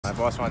My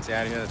boss wants you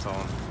out of here, that's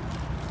all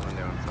I'm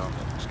doing, so.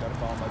 Just gotta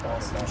follow my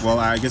boss. Well,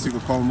 I guess you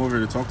could call him over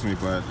to talk to me,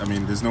 but I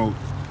mean, there's no...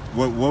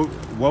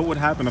 What would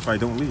happen if I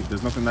don't leave?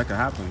 There's nothing that could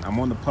happen. I'm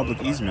on the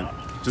public easement.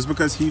 Just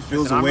because he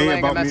feels a way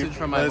about me...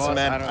 From my listen, boss,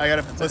 man, I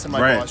gotta listen to my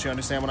Right. boss. You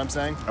understand what I'm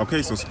saying?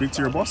 Okay, so speak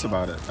to your boss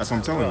about it. That's what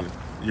I'm telling you.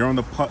 You're on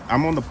the...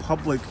 I'm on the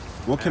public...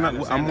 What can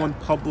I'm on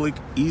public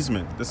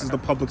easement. This is the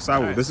public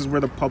sidewalk. Right. This is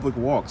where the public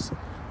walks.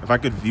 If I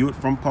could view it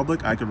from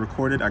public, I could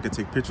record it, I could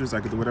take pictures, I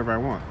could do whatever I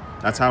want.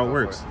 That's how it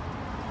works.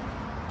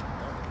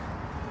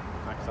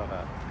 I saw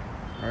that.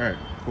 All right,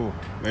 cool.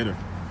 Later.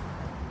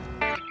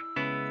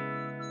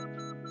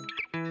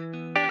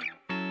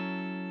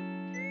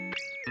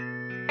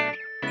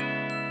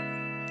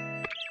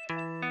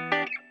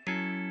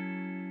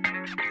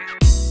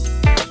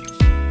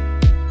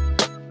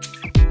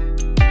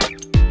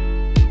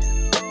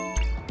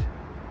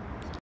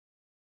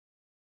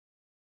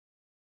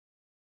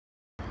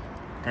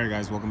 Alright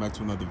guys, welcome back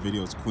to another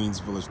video. It's Queens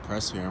Village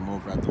Press here. I'm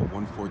over at the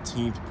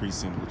 114th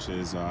precinct, which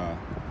is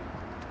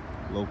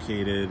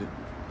located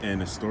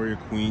in Astoria,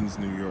 Queens,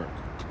 New York.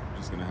 I'm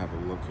just gonna have a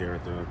look here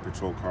at the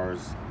patrol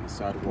cars on the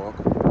sidewalk.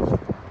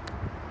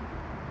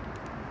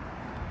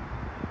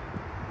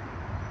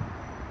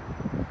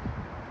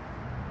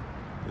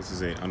 This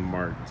is a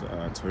unmarked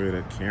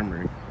Toyota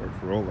Camry, or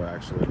Corolla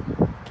actually.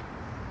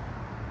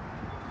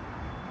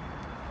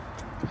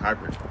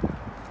 Hybrid.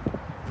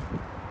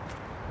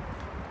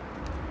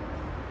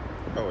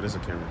 Oh, it is a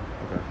camera.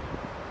 Okay.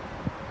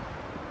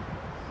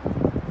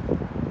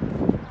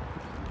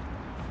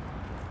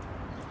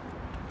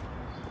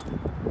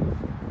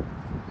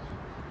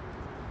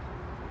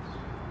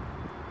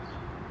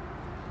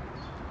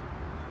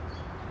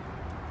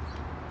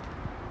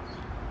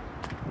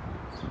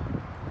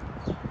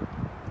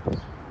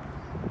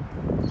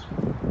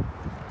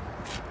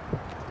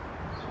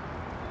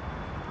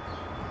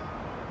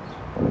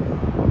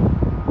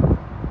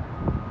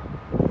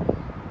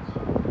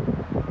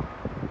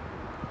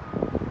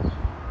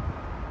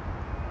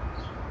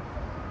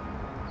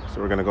 So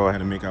we're gonna go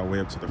ahead and make our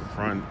way up to the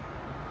front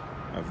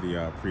of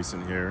the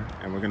precinct here,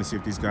 and we're gonna see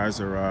if these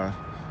guys are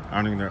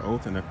honoring their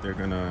oath and if they're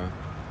gonna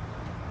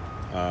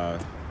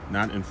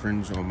not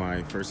infringe on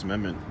my First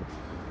Amendment,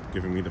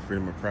 giving me the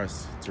freedom of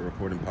press to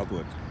record in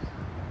public.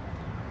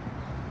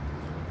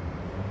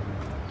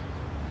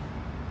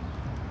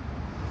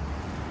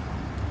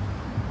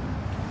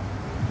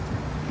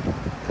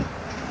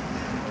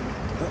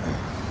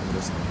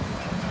 Let's see.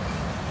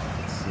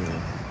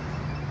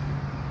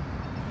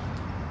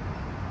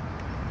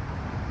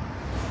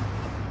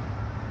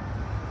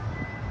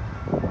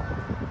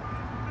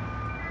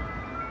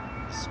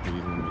 Speed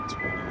limit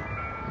 20,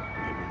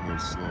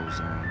 neighborhood slow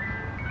zone.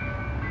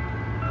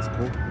 That's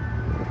cool.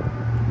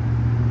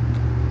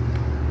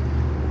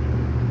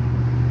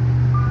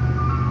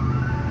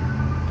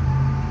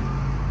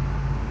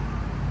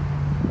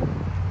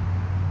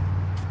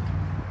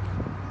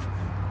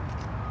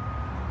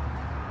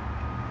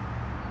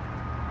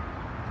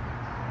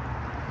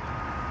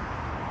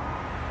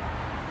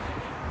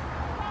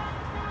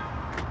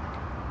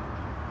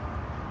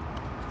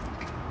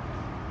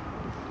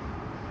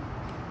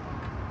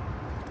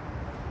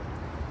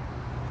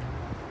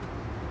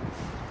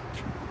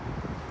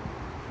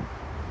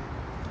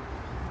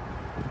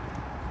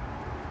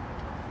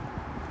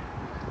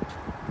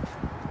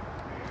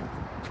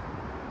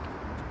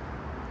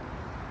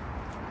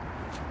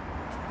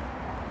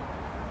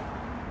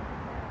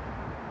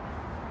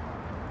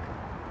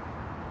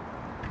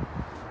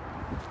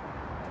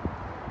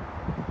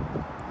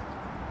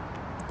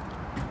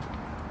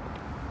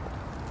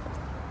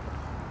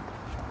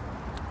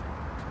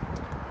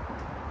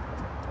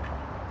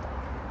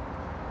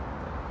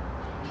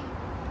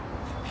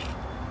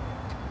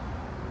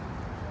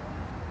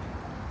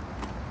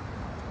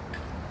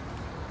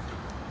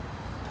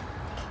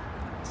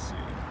 Let's see.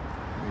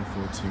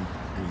 114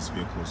 police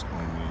vehicles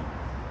only.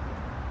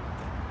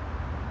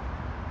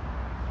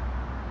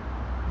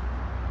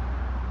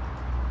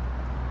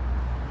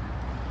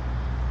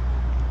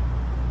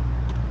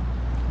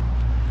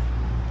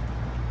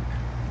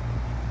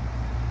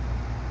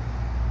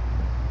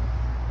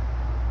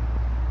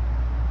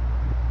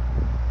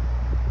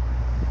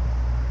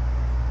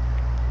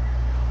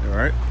 You all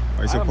right? Why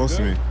are you so close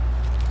to me?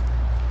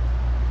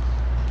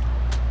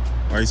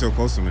 Why are you so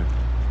close to me?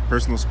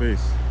 Personal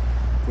space,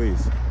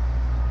 please.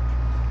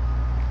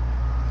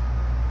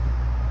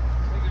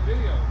 Taking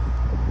video.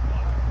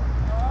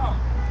 Oh.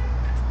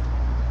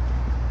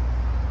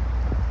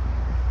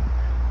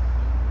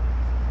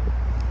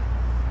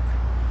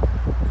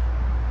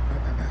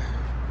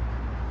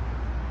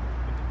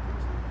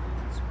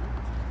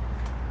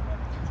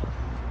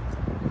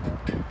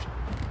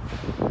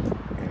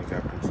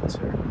 Handicap entrance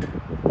here.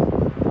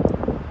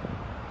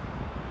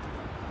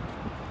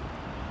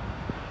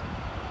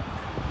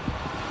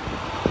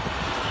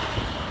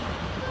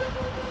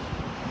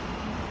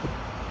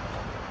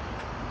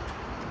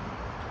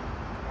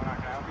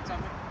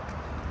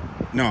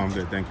 No, I'm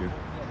good, thank you.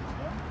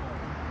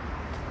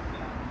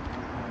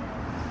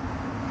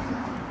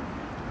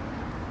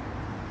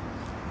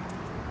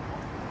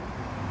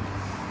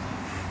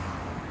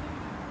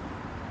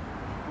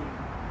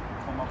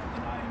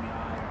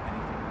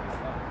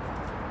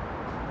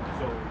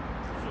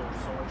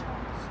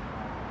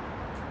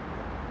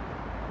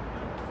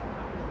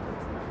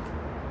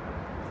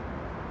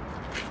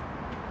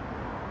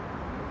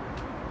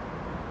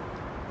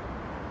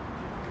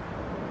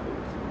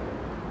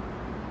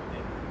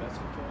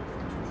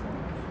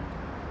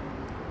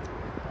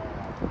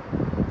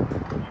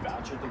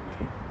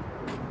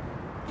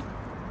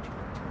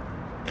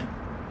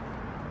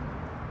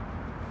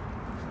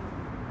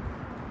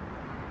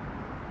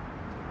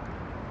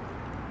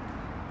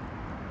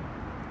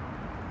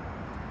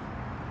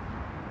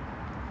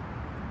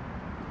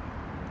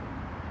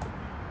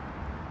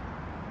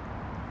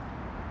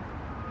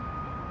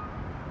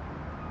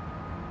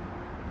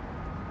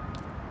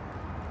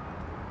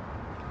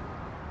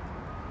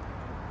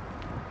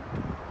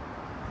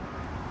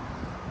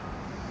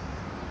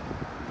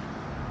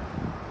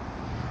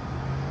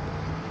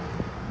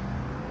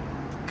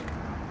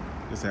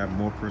 Guess they have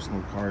more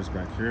personal cars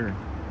back here.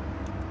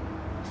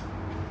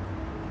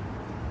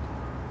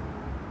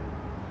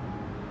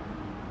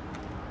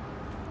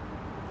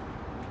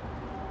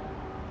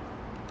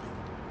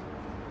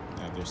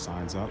 They have their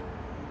signs up.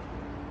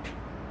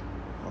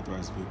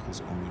 Authorized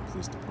vehicles only,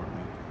 police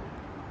department.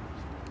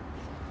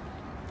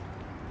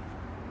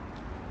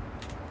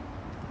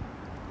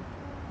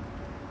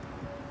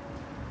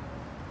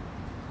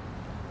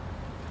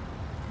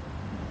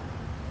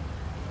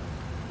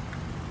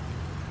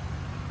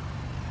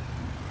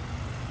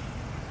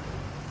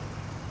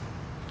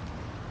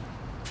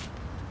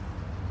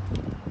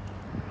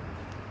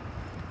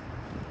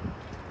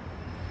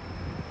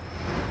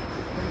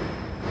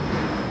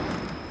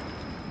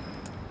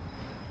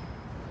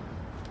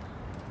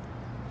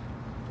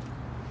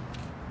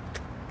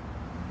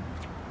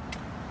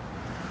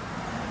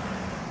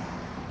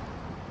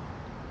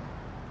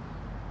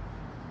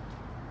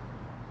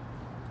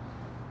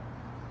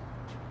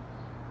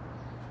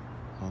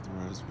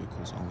 Authorized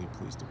vehicles only,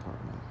 police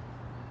department.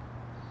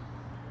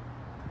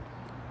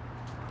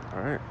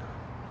 All right,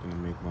 gonna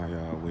make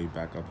my way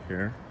back up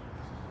here.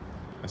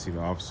 I see the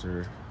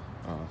officer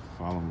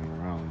following me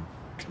around.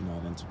 Do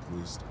not enter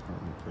police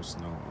department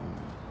personnel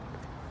only.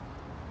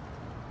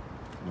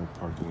 No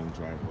parking in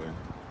driveway.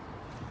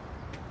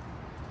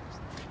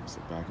 It's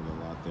the back of the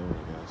lot there,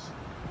 I guess.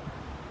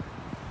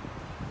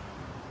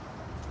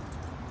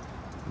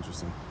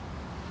 Interesting.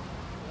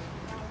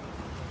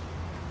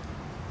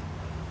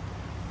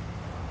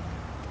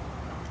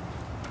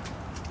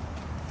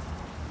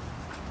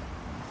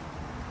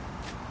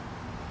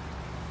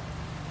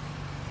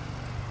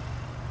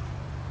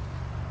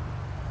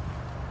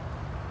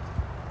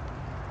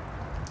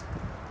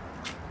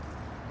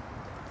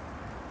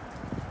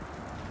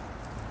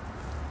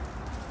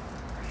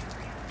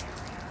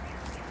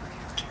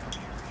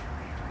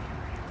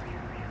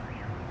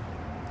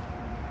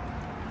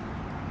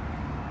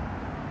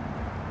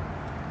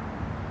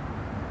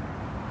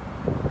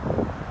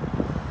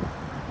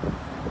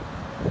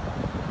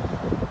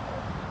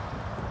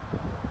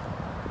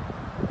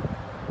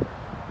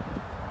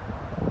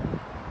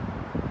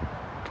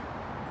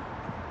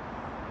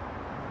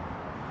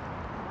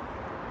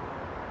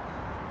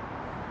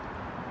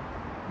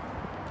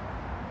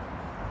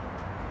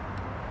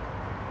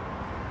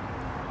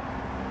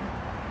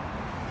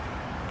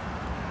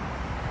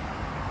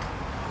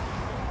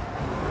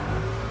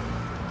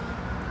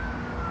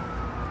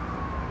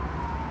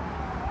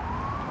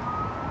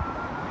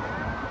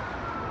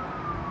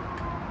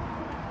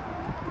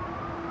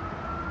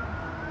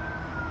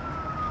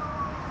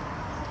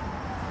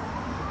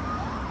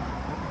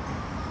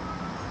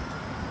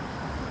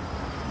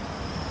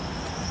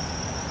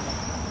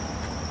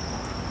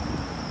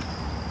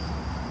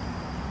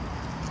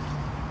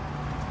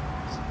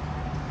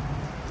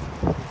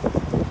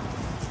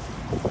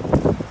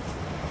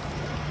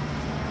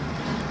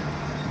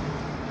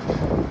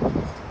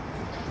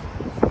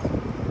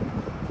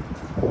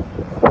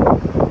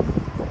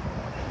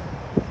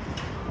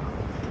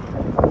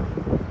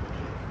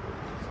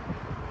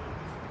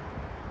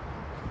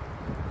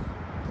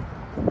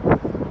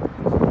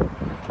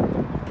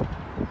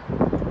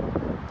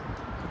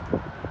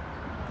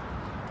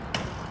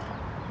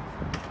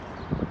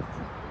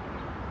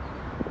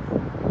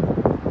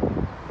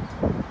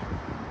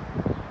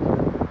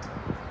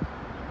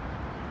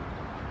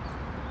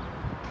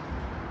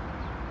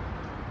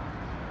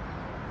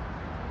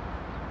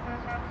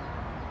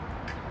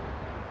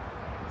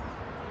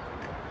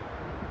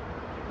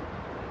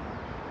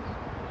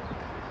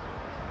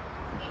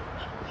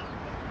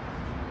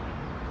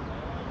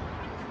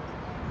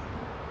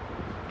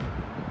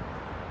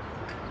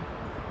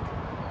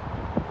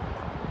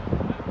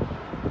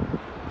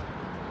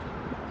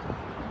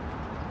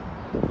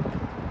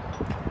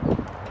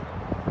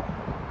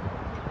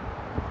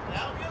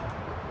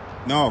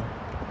 No.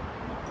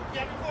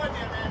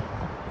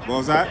 What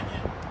was that?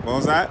 What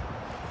was that?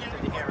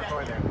 You can't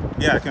record there.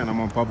 Yeah, I can. I'm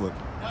on public.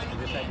 You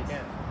just said you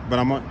can. But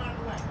I'm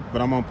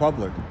on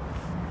public.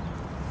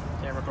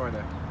 Can't record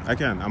there. I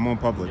can. I'm on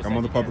public. I'm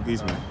on the public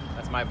easement.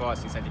 That's my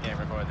boss. He said you can't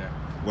record there.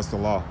 What's the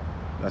law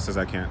that says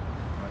I can't?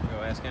 Why don't you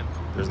go ask him?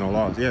 There's no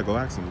law. Yeah, go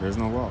ask him. There's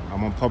no law.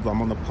 I'm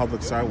on the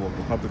public sidewalk,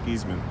 the public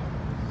easement.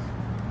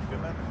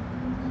 Good man.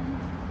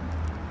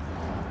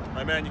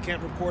 My man, you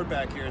can't record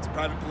back here. It's a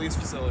private police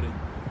facility.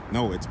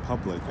 No, it's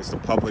public. It's the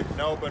public.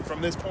 No, but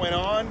from this point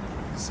on,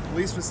 it's a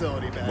police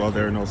facility back Well,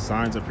 here. there are no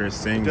signs up here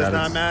saying It that does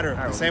not it's... matter.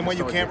 Alright, The same way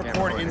you can't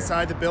record here.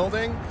 inside the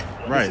building.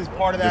 Right. This is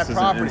part of that this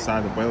property. Isn't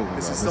inside the building.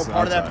 This though. is still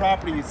part of that outside.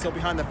 property. It's still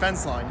behind the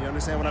fence line. You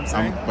understand what I'm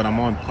saying? But I'm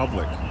on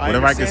public.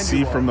 Whatever I can understand see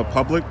you are. from the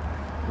public,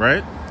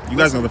 right? You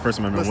guys know the First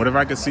Amendment. listen. Whatever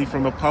I can see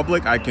from the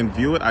public, I can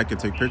view it. I can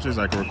take pictures.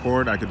 I can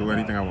record. I can do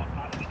anything I want.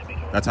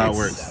 That's how it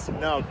works.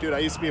 No, dude, I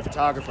used to be a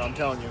photographer. I'm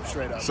telling you,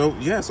 straight up. So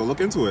yeah, so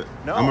look into it.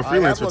 No, I'm a I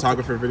freelance have looked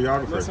photographer,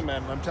 videographer. Listen,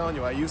 man, I'm telling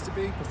you, I used to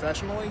be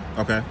professionally.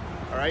 Okay.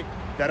 All right.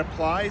 That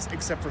applies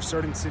except for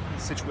certain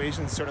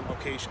situations, certain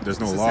locations. There's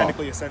no this law. Is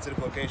technically a sensitive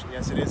location.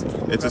 Yes, it is.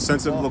 It's a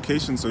sensitive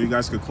location, so you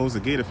guys could close the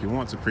gate if you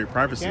want to create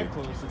privacy. We can't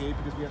close the gate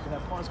because we have to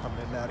have cars coming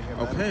in and out of here.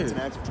 Man. Okay. It's an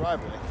active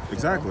driveway.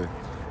 Exactly.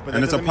 But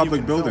And it's a doesn't mean you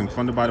public can film building it.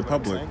 funded by the You know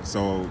what I'm public.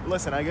 saying? So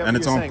Listen, I get and what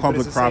it's you're on saying, public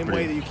but it's the same way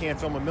property. that you can't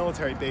film a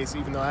military base,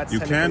 even though that's You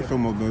can technically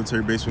film a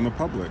military base from the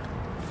public.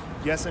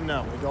 Yes and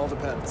no. It all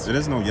depends. It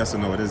is no yes or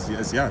no. It is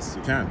yes.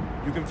 You can.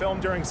 You can film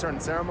during certain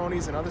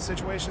ceremonies and other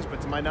situations,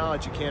 but to my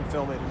knowledge, you can't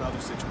film it in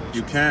other situations.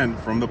 You can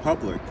from the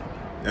public.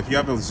 If you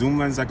have a zoom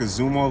lens that can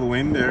zoom all the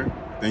way in there,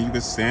 then you can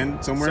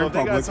stand somewhere So in if they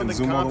got public and something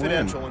zoom all the way in.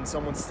 confidential and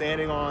someone's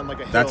standing on like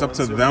a hill That's up and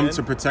to zoom them in,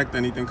 to protect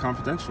anything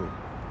confidential.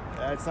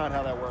 That's not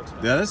how that works,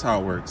 man. That is how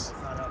it works.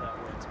 That's not how that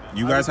works, man.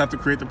 You guys have to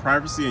create the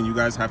privacy, and you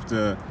guys have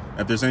to.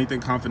 If there's anything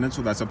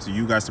confidential, that's up to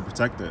you guys to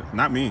protect it.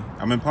 Not me.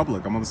 I'm in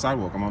public. I'm on the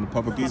sidewalk. I'm on the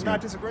public I'm not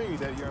easement. disagreeing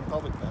that you're in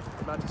public, man.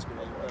 I'm not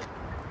disagreeing. But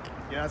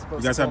you're not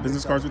supposed You guys to have film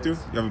business these cards with you?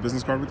 things. You have a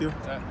business card with you?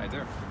 I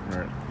do.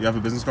 Right. You have a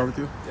business card with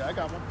you? Yeah, I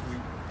got one.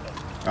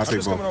 I'll I'm take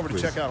just both, coming over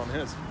please. to check out on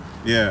his.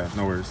 Yeah,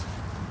 no worries.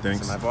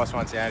 Thanks. So my boss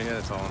wants you out of here.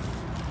 That's all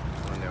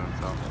I'm doing.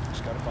 So.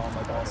 Just gotta follow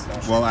my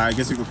boss. Well, I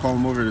guess you could call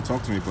him over to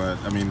talk to me, but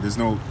I mean, there's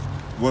no.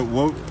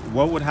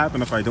 What would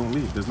happen if I don't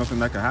leave? There's nothing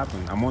that could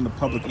happen. I'm on the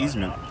public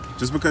easement.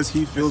 Just because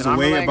he feels Listen, a I'm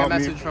way relaying about a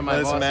message me. from my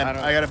Listen, boss. man,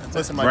 I gotta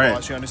listen to my Right.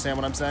 boss. You understand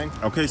what I'm saying?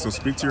 Okay, so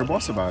speak to your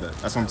boss about it.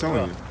 That's what I'm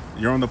telling you.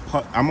 You're on the.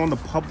 I'm on the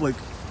public.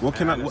 What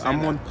can I I?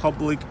 understand I'm on that.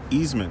 public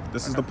easement.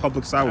 This is the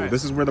public sidewalk. Right.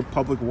 This is where the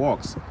public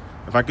walks.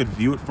 If I could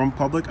view it from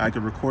public, I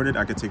could record it.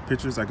 I could take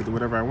pictures. I could do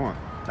whatever I want.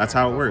 That's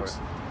how it Go for works.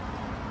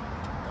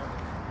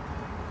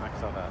 Knock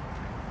yourself out.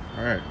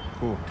 All right,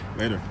 cool.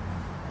 Later.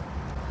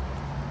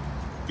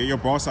 Get your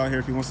boss out here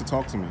if he wants to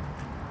talk to me.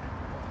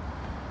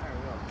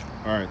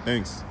 All right,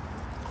 thanks.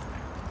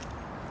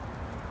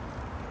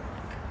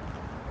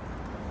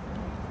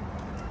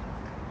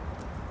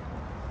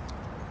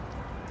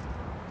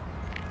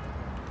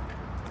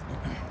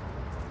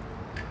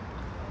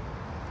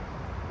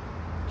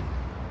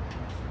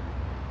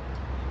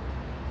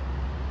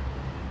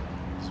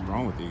 What's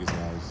wrong with these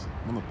guys?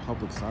 I'm on the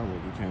public sidewalk.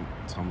 You can't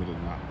tell me to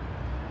not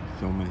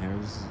film in here.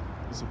 This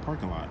is a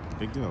parking lot.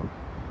 Big deal.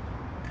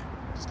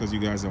 Just because you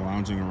guys are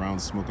lounging around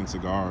smoking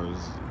cigars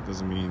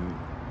doesn't mean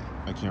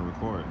I can't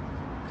record.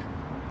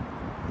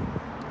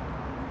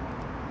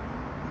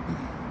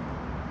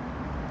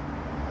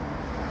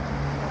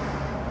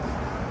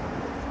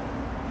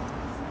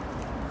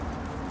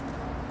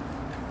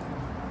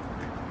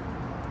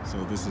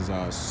 So this is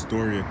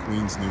Astoria,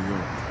 Queens, New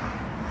York.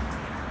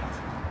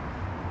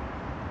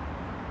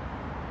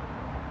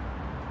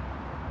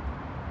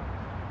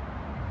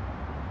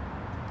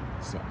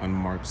 It's an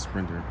unmarked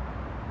Sprinter.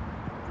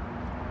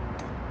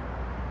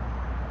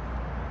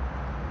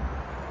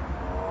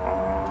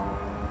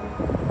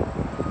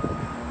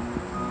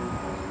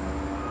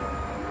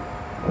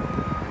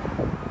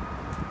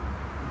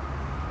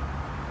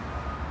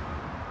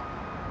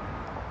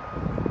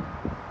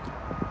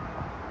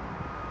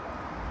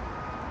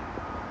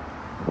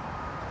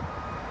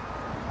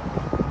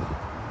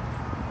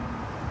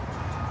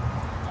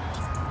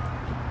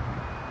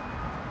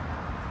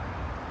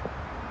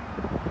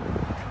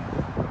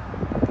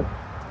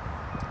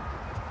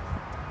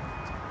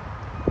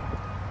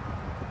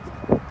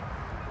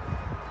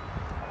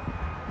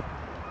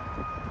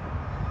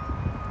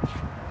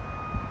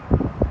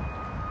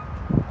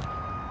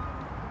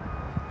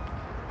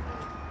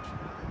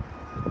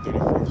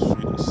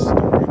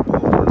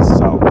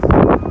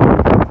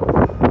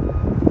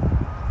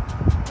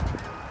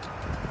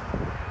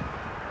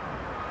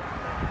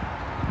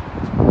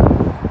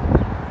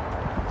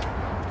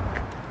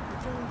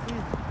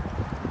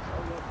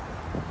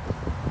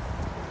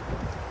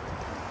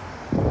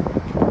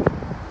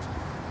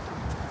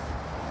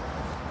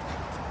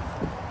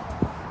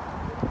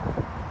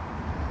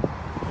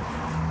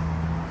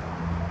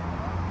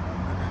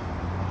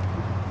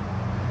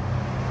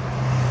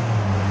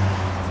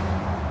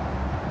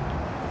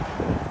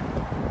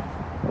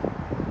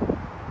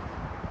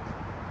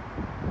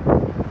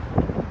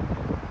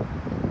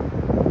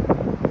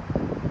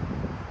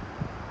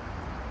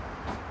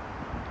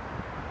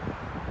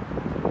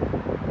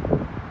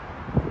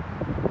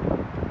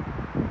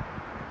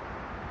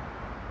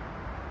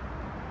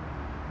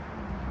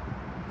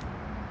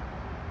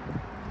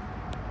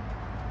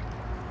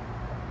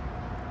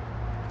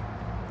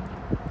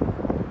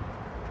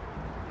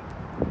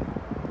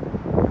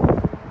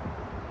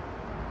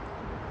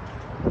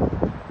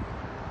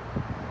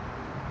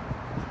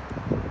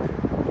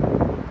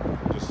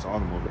 Saw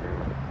them over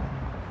here.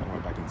 I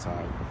went back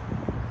inside.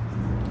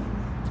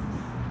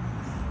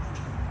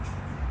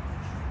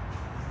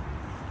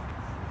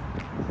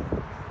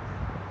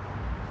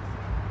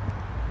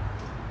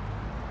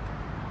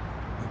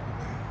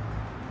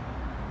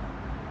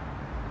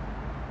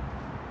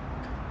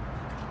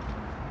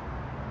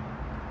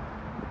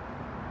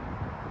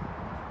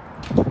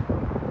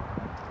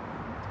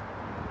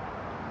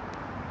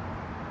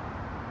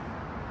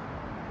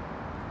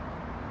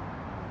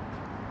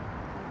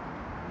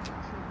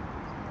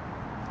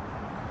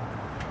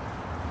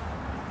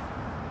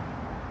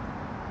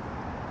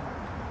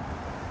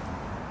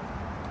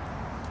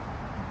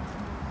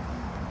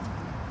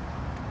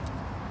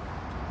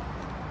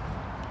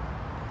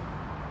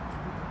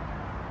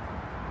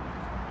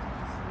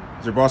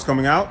 Is your boss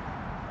coming out?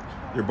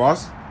 Your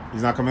boss?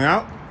 He's not coming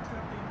out?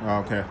 Oh,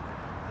 okay.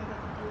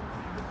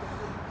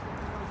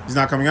 He's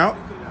not coming out?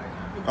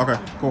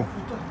 Okay, cool.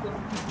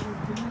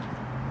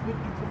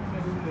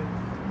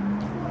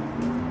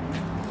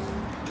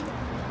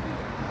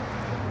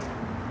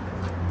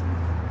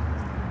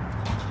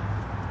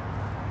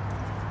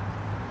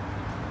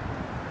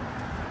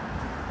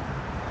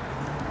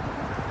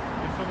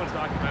 You film a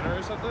documentary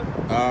or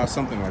something?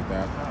 Something like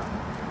that.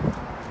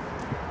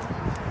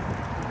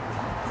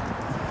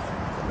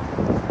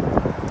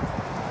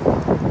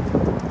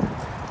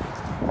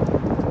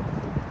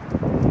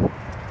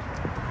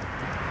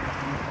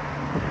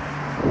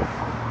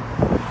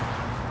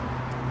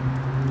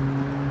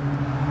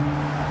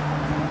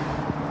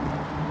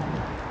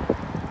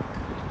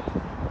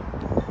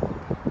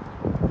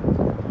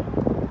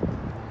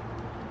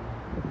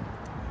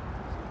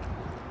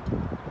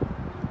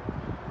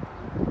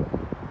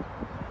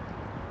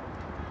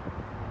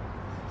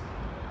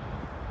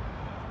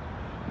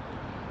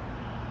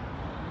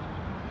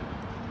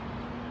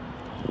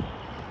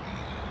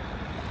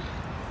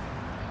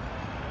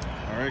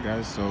 Alright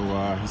guys, so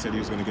he said he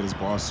was going to get his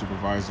boss,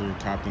 supervisor,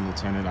 captain,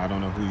 lieutenant. I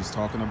don't know who he's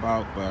talking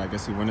about, but I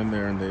guess he went in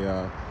there and they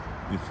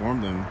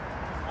informed him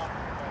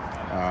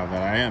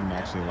that I am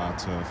actually allowed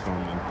to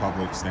film in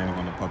public, standing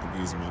on the public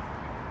easement.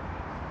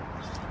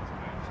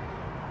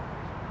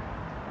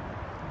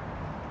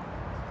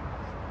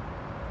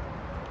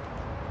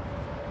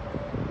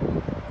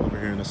 Over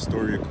here in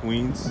Astoria,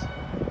 Queens.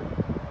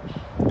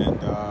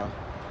 And I'll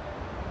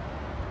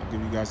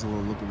give you guys a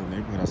little look at the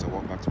neighborhood as I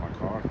walk back to my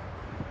car.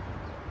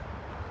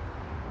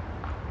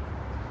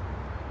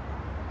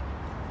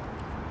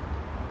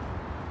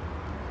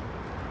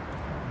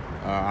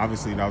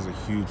 Obviously, that was a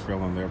huge fail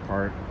on their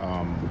part.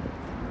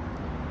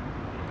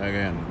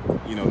 Again,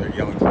 you know, they're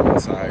yelling from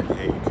inside,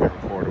 hey, you can't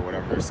record or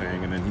whatever they're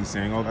saying. And then he's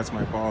saying, oh, that's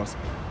my boss.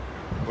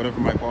 Whatever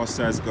my boss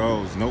says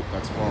goes. Nope,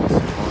 that's false. The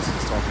boss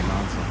is talking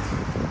nonsense.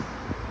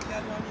 You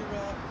got it on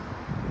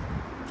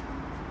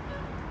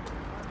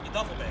your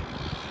duffel bag.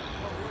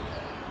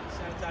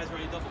 Sanitizer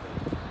on your duffel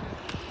bag.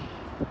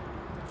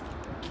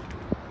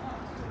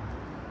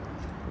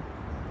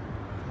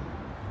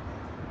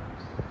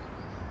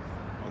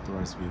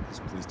 Authorized vehicles,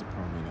 police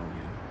department only.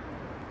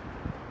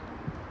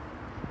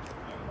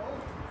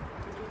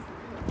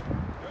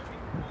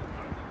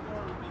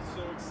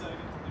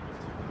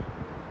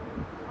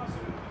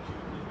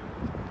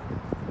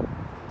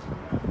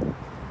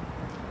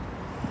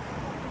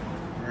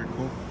 Alright,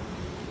 cool.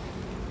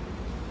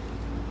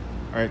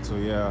 Alright, so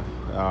yeah,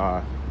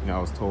 you know, I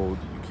was told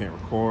you can't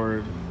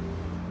record.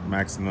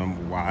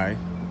 Maximum, why?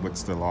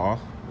 What's the law?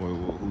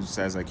 Who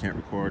says I can't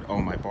record?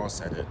 Oh, my boss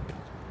said it.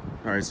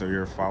 All right, so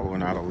you're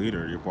following out a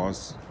leader. Your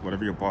boss,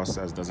 whatever your boss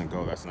says, doesn't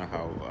go. That's not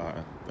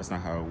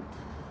how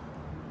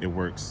it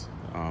works.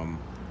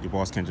 Your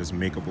boss can't just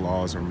make up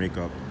laws or make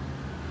up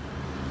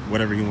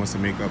whatever he wants to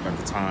make up at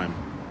the time.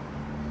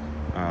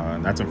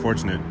 And that's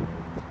unfortunate.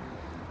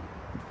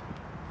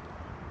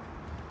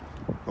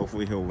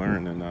 Hopefully, he'll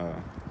learn and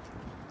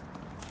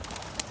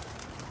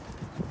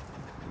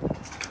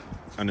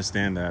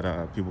understand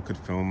that people could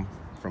film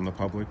from the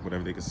public,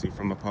 whatever they can see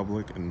from the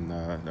public, and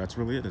that's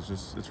really it.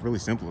 It's really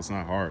simple. It's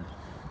not hard.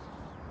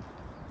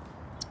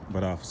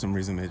 But for some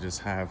reason, they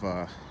just have,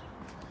 I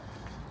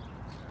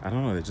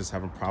don't know, they just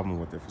have a problem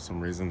with it for some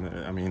reason.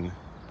 I mean,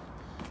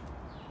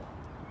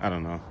 I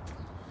don't know.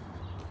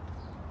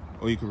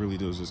 All you can really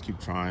do is just keep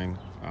trying,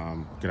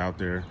 get out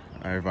there.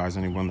 I advise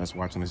anyone that's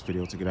watching this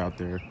video to get out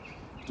there,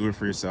 do it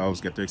for yourselves,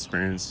 get the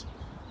experience.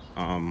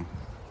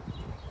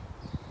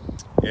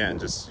 Yeah, and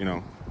just, you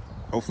know,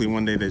 hopefully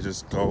one day they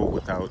just go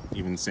without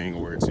even saying a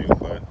word to you.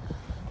 But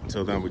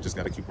until then, we just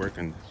got to keep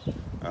working.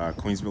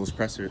 QUEENSVILLAGE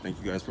Press here. Thank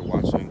you guys for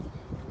watching,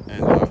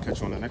 and I'll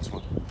catch you on the next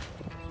one.